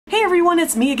everyone,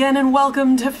 it's me again and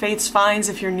welcome to Faith's Finds.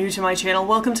 If you're new to my channel,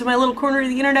 welcome to my little corner of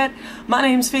the internet. My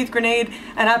name's Faith Grenade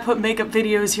and I put makeup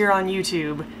videos here on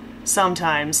YouTube.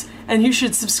 Sometimes. And you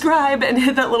should subscribe and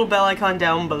hit that little bell icon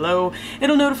down below.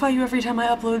 It'll notify you every time I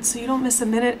upload so you don't miss a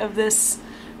minute of this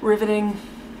riveting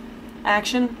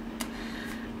action.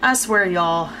 I swear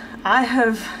y'all, I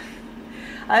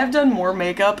have done more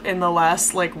makeup in the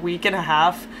last week and a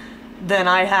half than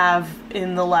I have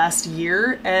in the last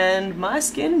year, and my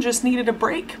skin just needed a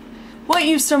break. What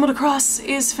you've stumbled across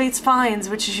is Faith's Finds,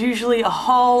 which is usually a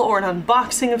haul or an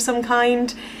unboxing of some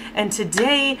kind, and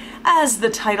today, as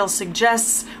the title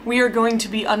suggests, we are going to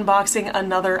be unboxing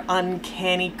another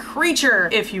uncanny creature.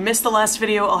 If you missed the last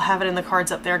video, I'll have it in the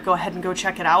cards up there. Go ahead and go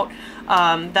check it out.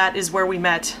 That is where we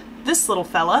met this little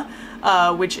fella,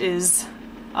 which is,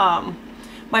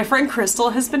 my friend Crystal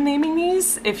has been naming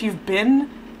these. If you've been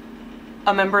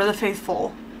a member of the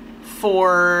Faithful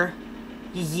for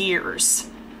years,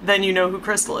 then you know who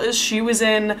Crystal is. She was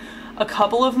in a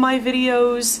couple of my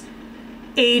videos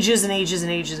ages and ages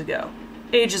and ages ago.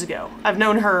 Ages ago. I've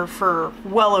known her for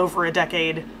well over a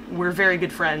decade. We're very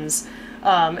good friends.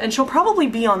 And she'll probably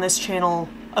be on this channel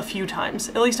a few times.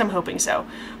 At least I'm hoping so.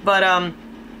 But,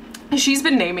 she's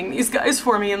been naming these guys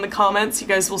for me in the comments. You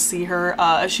guys will see her.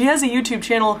 She has a YouTube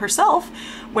channel herself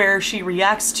where she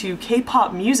reacts to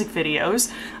K-pop music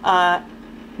videos.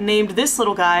 Named this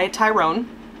little guy Tyrone.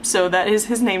 So that is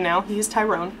his name now. He is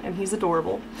Tyrone, and he's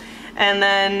adorable. And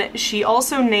then she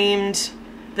also named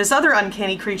this other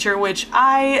uncanny creature, which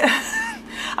I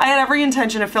had every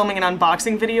intention of filming an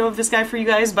unboxing video of this guy for you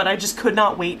guys, but I just could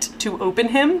not wait to open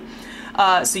him.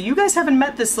 So you guys haven't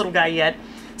met this little guy yet.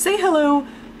 Say hello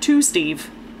to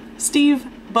Steve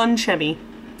Buscemi,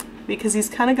 because he's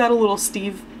kind of got a little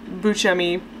Steve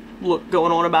Buscemi look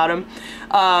going on about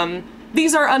him.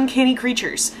 These are uncanny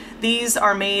creatures. These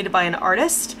are made by an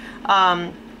artist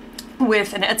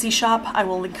with an Etsy shop. I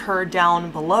will link her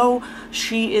down below.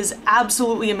 She is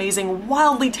absolutely amazing,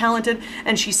 wildly talented,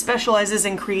 and she specializes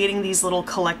in creating these little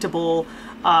collectible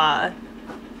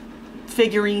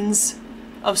figurines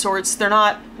of sorts. They're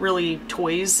not really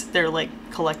toys, they're like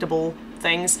collectible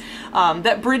things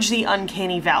that bridge the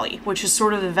uncanny valley, which is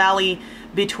sort of the valley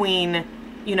between,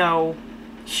 you know,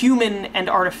 human and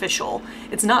artificial.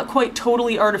 It's not quite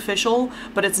totally artificial,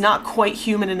 but it's not quite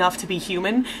human enough to be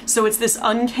human. So it's this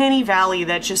uncanny valley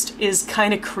that just is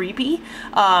kind of creepy,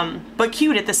 but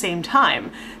cute at the same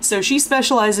time. So she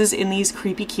specializes in these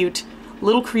creepy, cute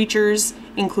little creatures,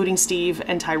 including Steve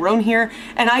and Tyrone here.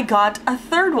 And I got a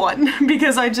third one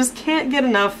because I just can't get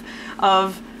enough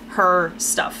of her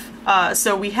stuff.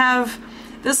 So we have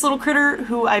this little critter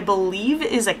who I believe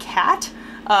is a cat,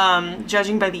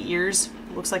 judging by the ears,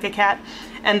 looks like a cat.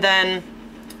 And then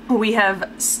we have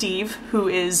Steve, who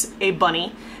is a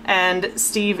bunny, and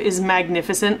Steve is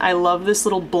magnificent. I love this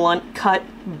little blunt cut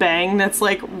bang that's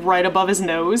like right above his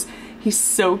nose. He's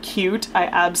so cute. I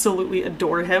absolutely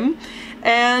adore him.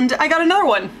 And I got another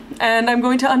one, and I'm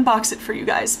going to unbox it for you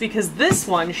guys because this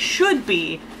one should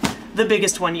be the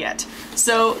biggest one yet.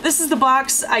 So this is the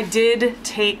box. I did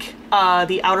take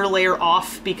the outer layer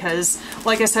off because,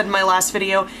 like I said in my last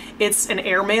video, it's an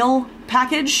airmail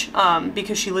package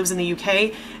because she lives in the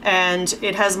UK, and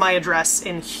it has my address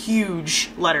in huge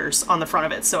letters on the front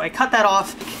of it. So I cut that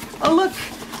off. Oh look!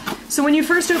 So when you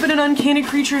first open an Uncanny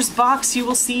Creatures box, you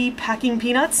will see packing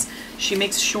peanuts. She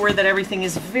makes sure that everything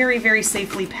is very, very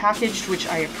safely packaged, which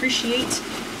I appreciate.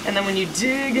 And then when you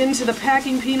dig into the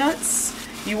packing peanuts,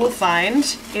 you will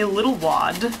find a little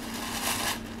wad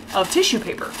of tissue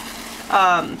paper.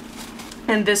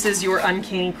 And this is your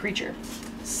uncanny creature.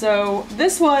 So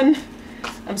this one,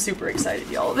 I'm super excited,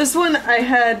 y'all. This one I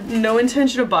had no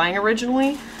intention of buying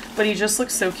originally, but he just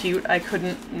looks so cute I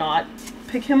couldn't not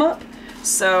pick him up.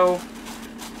 So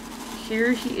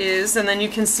here he is, and then you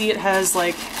can see it has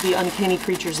like the Uncanny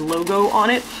Creatures logo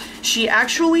on it. She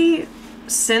actually,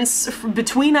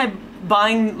 between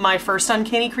buying my first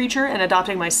Uncanny Creature and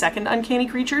adopting my second Uncanny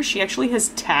Creature, she actually has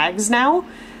tags now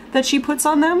that she puts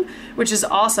on them, which is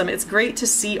awesome. It's great to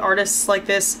see artists like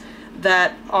this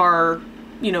that are,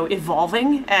 you know,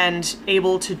 evolving and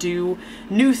able to do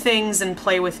new things and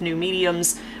play with new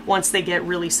mediums once they get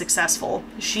really successful.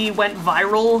 She went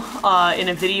viral in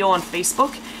a video on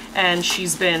Facebook, and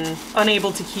she's been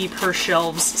unable to keep her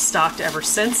shelves stocked ever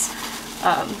since.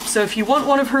 So if you want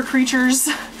one of her creatures,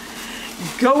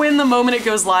 go in the moment it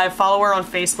goes live. Follow her on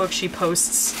Facebook. She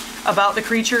posts about the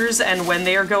creatures and when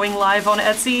they are going live on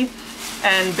Etsy.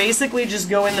 And basically just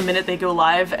go in the minute they go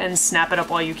live and snap it up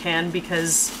while you can,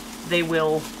 because they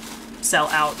will sell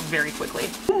out very quickly.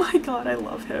 Oh my god, I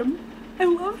love him. I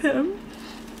love him.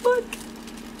 Look,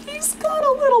 he's got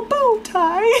a little bow.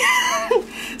 tie.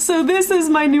 So this is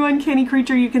my new uncanny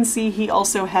creature. You can see he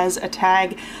also has a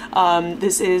tag.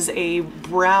 This is a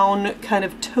brown, kind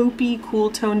of taupey,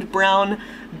 cool-toned brown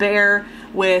bear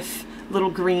with little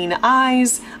green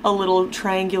eyes, a little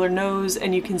triangular nose,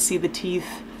 and you can see the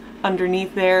teeth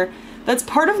underneath there. That's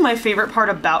part of my favorite part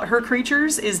about her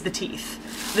creatures is the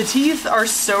teeth. The teeth are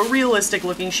so realistic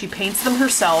looking. She paints them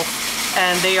herself,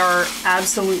 and they are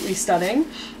absolutely stunning.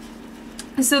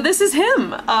 So this is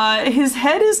him. His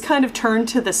head is kind of turned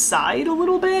to the side a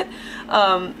little bit.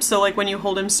 So like when you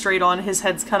hold him straight on, his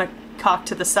head's kind of cocked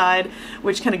to the side,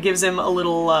 which kind of gives him a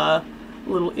little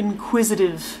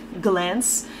inquisitive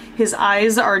glance. His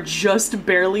eyes are just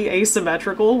barely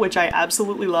asymmetrical, which I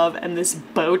absolutely love, and this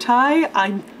bow tie,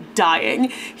 I'm dying.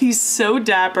 He's so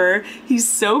dapper, he's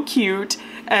so cute,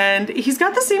 and he's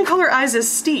got the same color eyes as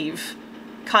Steve,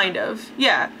 kind of.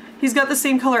 Yeah, he's got the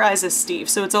same color eyes as Steve,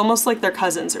 so it's almost like they're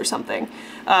cousins or something.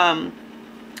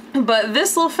 But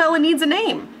this little fella needs a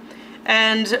name.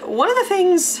 And one of the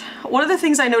things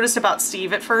I noticed about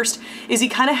Steve at first is he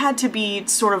kind of had to be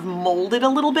sort of molded a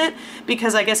little bit,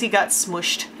 because I guess he got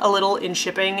smushed a little in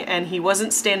shipping and he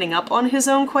wasn't standing up on his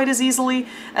own quite as easily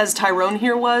as Tyrone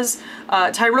here was.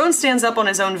 Tyrone stands up on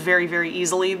his own very, very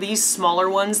easily. These smaller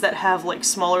ones that have like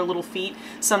smaller little feet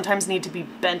sometimes need to be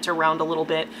bent around a little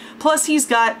bit. Plus he's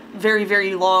got very,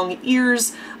 very long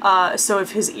ears, so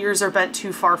if his ears are bent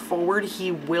too far forward,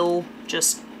 he will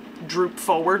just droop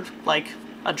forward like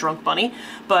a drunk bunny.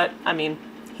 But I mean,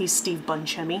 he's Steve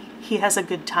Buscemi. He has a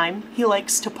good time. He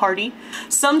likes to party.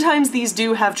 Sometimes these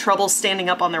do have trouble standing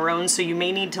up on their own, so you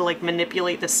may need to like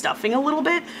manipulate the stuffing a little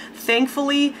bit.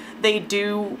 Thankfully, they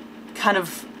do kind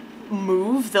of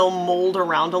move. They'll mold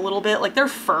around a little bit. Like they're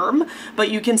firm,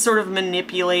 but you can sort of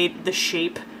manipulate the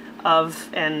shape of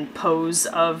and pose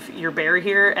of your bear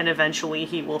here, and eventually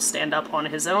he will stand up on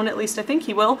his own. At least I think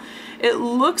he will. It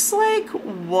looks like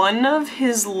one of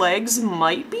his legs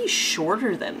might be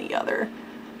shorter than the other.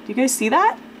 Do you guys see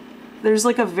that? There's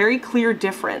like a very clear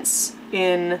difference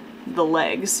in the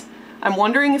legs. I'm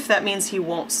wondering if that means he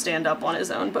won't stand up on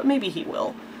his own, but maybe he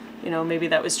will. You know, maybe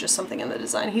that was just something in the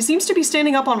design. He seems to be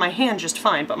standing up on my hand just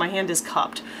fine, but my hand is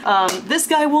cupped. This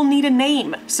guy will need a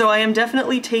name, so I am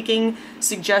definitely taking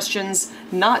suggestions,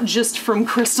 not just from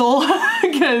Crystal,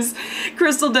 because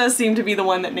Crystal does seem to be the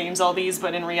one that names all these,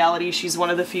 but in reality, she's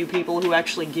one of the few people who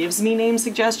actually gives me name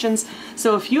suggestions.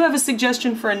 So if you have a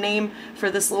suggestion for a name for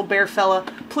this little bear fella,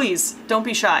 please, don't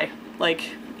be shy.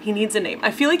 Like, he needs a name. I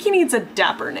feel like he needs a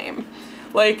dapper name.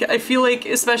 Like, I feel like,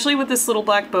 especially with this little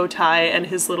black bow tie and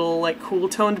his little, like,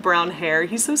 cool-toned brown hair,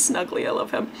 he's so snuggly, I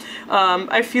love him.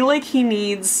 I feel like he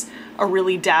needs a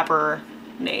really dapper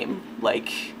name,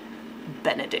 like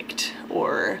Benedict,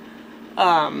 or,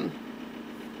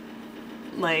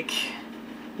 like,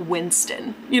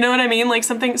 Winston. You know what I mean? Like,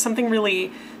 something really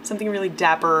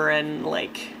dapper and,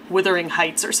 like, Wuthering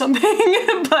Heights or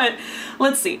something. But,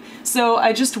 let's see. So,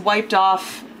 I just wiped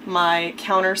off my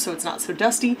counter so it's not so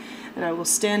dusty, and I will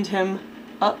stand him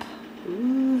up.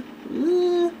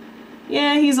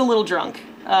 Yeah, he's a little drunk.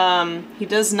 He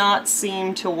does not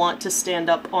seem to want to stand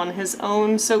up on his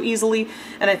own so easily,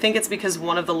 and I think it's because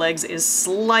one of the legs is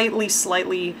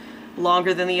slightly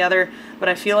longer than the other, but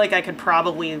I feel like I could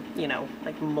probably, you know,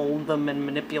 like mold them and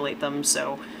manipulate them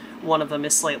so one of them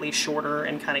is slightly shorter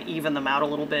and kind of even them out a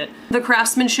little bit. The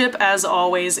craftsmanship, as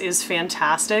always, is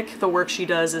fantastic. The work she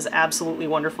does is absolutely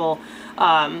wonderful.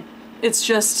 It's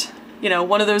just, you know,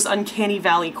 one of those Uncanny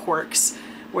Valley quirks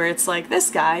where it's like,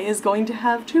 this guy is going to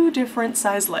have 2 different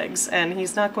size legs and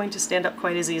he's not going to stand up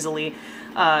quite as easily,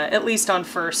 at least on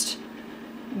first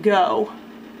go.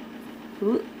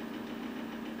 Ooh.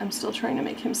 I'm still trying to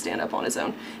make him stand up on his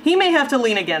own. He may have to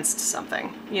lean against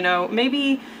something, you know,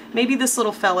 maybe this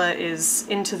little fella is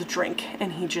into the drink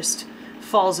and he just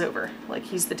falls over, like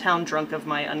he's the town drunk of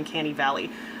my Uncanny Valley.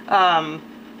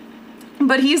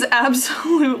 But he's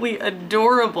absolutely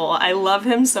adorable. I love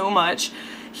him so much.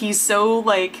 He's so,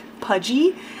 like,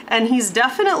 pudgy, and he's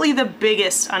definitely the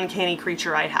biggest uncanny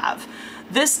creature I have.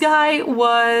 This guy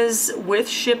was, with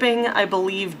shipping, I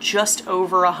believe, just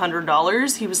over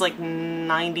 $100. He was like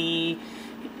 90,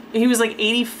 he was like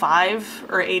 85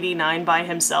 or 89 by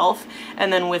himself,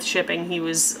 and then with shipping he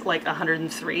was like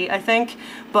 103, I think.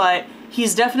 But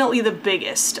he's definitely the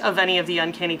biggest of any of the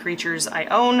uncanny creatures I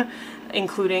own,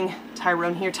 including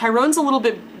Tyrone here. Tyrone's a little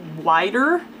bit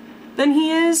wider than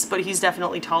he is, but he's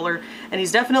definitely taller, and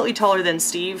he's definitely taller than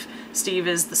Steve. Steve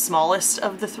is the smallest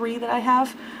of the 3 that I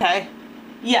have. Okay.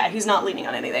 Yeah, he's not leaning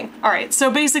on anything. All right,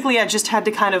 so basically I just had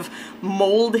to kind of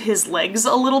mold his legs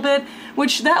a little bit,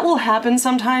 which that will happen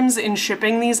sometimes in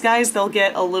shipping these guys. They'll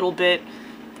get a little bit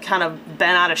kind of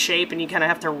bent out of shape and you kind of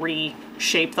have to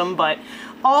reshape them. But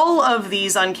all of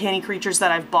these uncanny creatures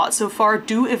that I've bought so far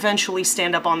do eventually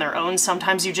stand up on their own.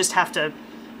 Sometimes you just have to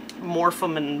morph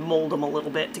them and mold them a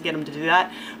little bit to get them to do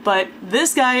that. But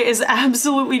this guy is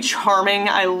absolutely charming.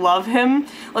 I love him.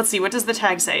 Let's see, what does the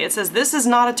tag say? It says, "This is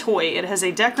not a toy. It has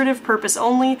a decorative purpose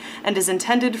only and is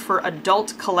intended for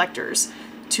adult collectors.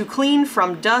 To clean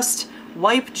from dust,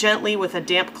 wipe gently with a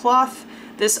damp cloth.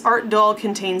 This art doll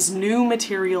contains new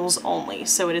materials only."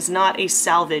 So it is not a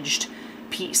salvaged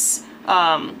piece.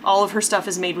 All of her stuff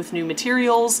is made with new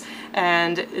materials,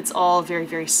 and it's all very,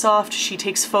 very soft. She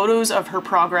takes photos of her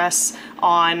progress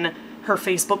on her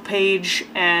Facebook page,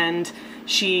 and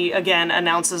she, again,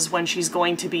 announces when she's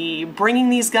going to be bringing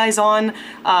these guys on,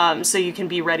 so you can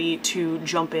be ready to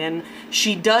jump in.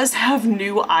 She does have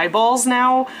new eyeballs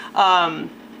now,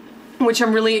 which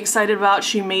I'm really excited about.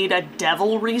 She made a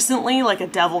devil recently, like a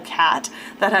devil cat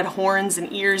that had horns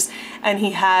and ears, and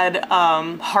he had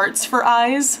hearts for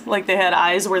eyes, like they had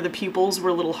eyes where the pupils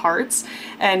were little hearts.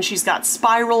 And she's got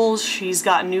spirals, she's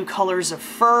got new colors of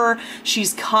fur,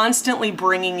 she's constantly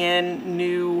bringing in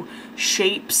new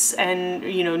shapes and,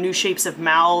 you know, new shapes of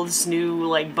mouths, new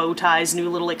like bow ties, new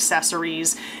little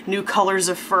accessories, new colors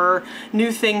of fur,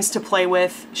 new things to play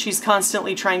with. She's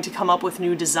constantly trying to come up with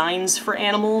new designs for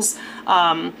animals.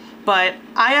 But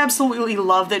I absolutely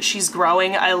love that she's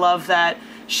growing. I love that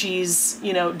she's,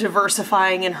 you know,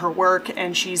 diversifying in her work,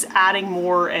 and she's adding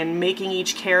more and making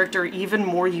each character even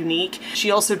more unique. She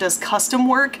also does custom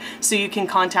work, so you can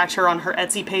contact her on her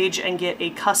Etsy page and get a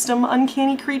custom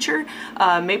uncanny creature.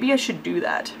 Maybe I should do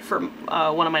that for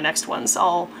one of my next ones.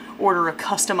 I'll order a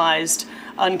customized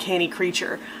uncanny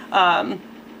creature.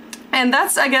 And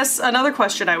that's, I guess, another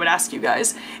question I would ask you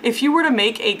guys. If you were to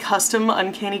make a custom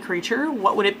uncanny creature,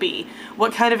 what would it be?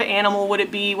 What kind of animal would it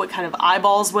be? What kind of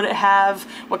eyeballs would it have?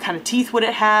 What kind of teeth would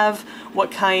it have? What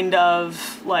kind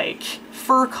of, like,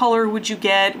 fur color would you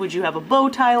get? Would you have a bow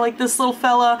tie like this little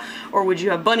fella? Or would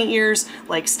you have bunny ears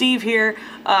like Steve here?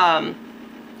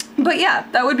 But yeah,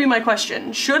 that would be my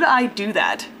question. Should I do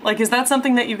that? Like, is that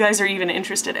something that you guys are even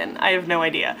interested in? I have no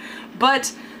idea.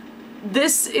 But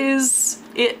this is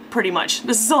it, pretty much.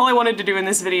 This is all I wanted to do in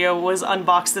this video, was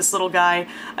unbox this little guy.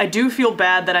 I do feel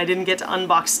bad that I didn't get to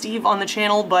unbox Steve on the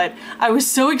channel, but I was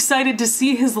so excited to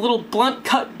see his little blunt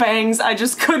cut bangs, I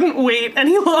just couldn't wait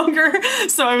any longer.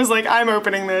 So I was like, I'm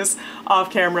opening this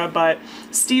off camera, but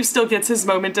Steve still gets his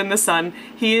moment in the sun.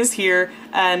 He is here,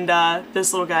 and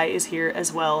this little guy is here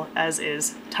as well, as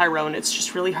is Tyrone. It's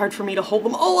just really hard for me to hold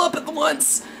them all up at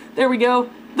once. There we go.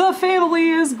 The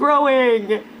family is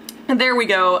growing! And there we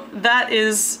go. That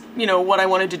is, you know, what I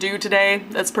wanted to do today.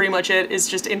 That's pretty much it, is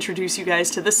just introduce you guys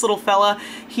to this little fella.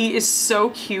 He is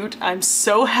so cute. I'm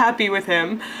so happy with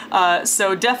him.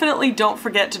 So definitely don't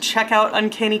forget to check out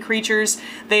Uncanny Creatures.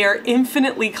 They are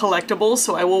infinitely collectible,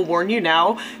 so I will warn you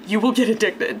now, you will get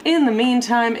addicted. In the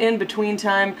meantime, in between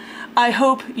time, I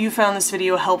hope you found this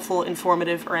video helpful,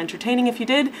 informative, or entertaining. If you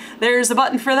did, there's a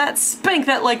button for that. Spank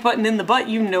that like button in the butt.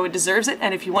 You know it deserves it.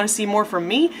 And if you want to see more from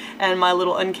me and my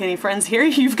little uncanny friends here,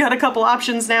 you've got a couple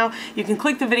options now. You can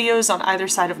click the videos on either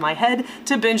side of my head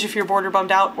to binge if you're bored or bummed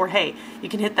out, or hey, you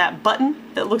can hit that button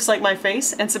that looks like my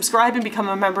face and subscribe and become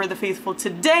a member of the faithful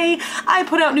today. I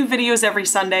put out new videos every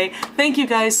Sunday. Thank you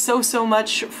guys so, so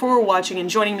much for watching and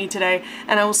joining me today,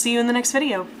 and I will see you in the next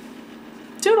video.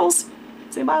 Toodles!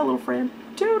 Say bye, little friend.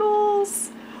 Toodles!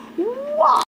 Wow.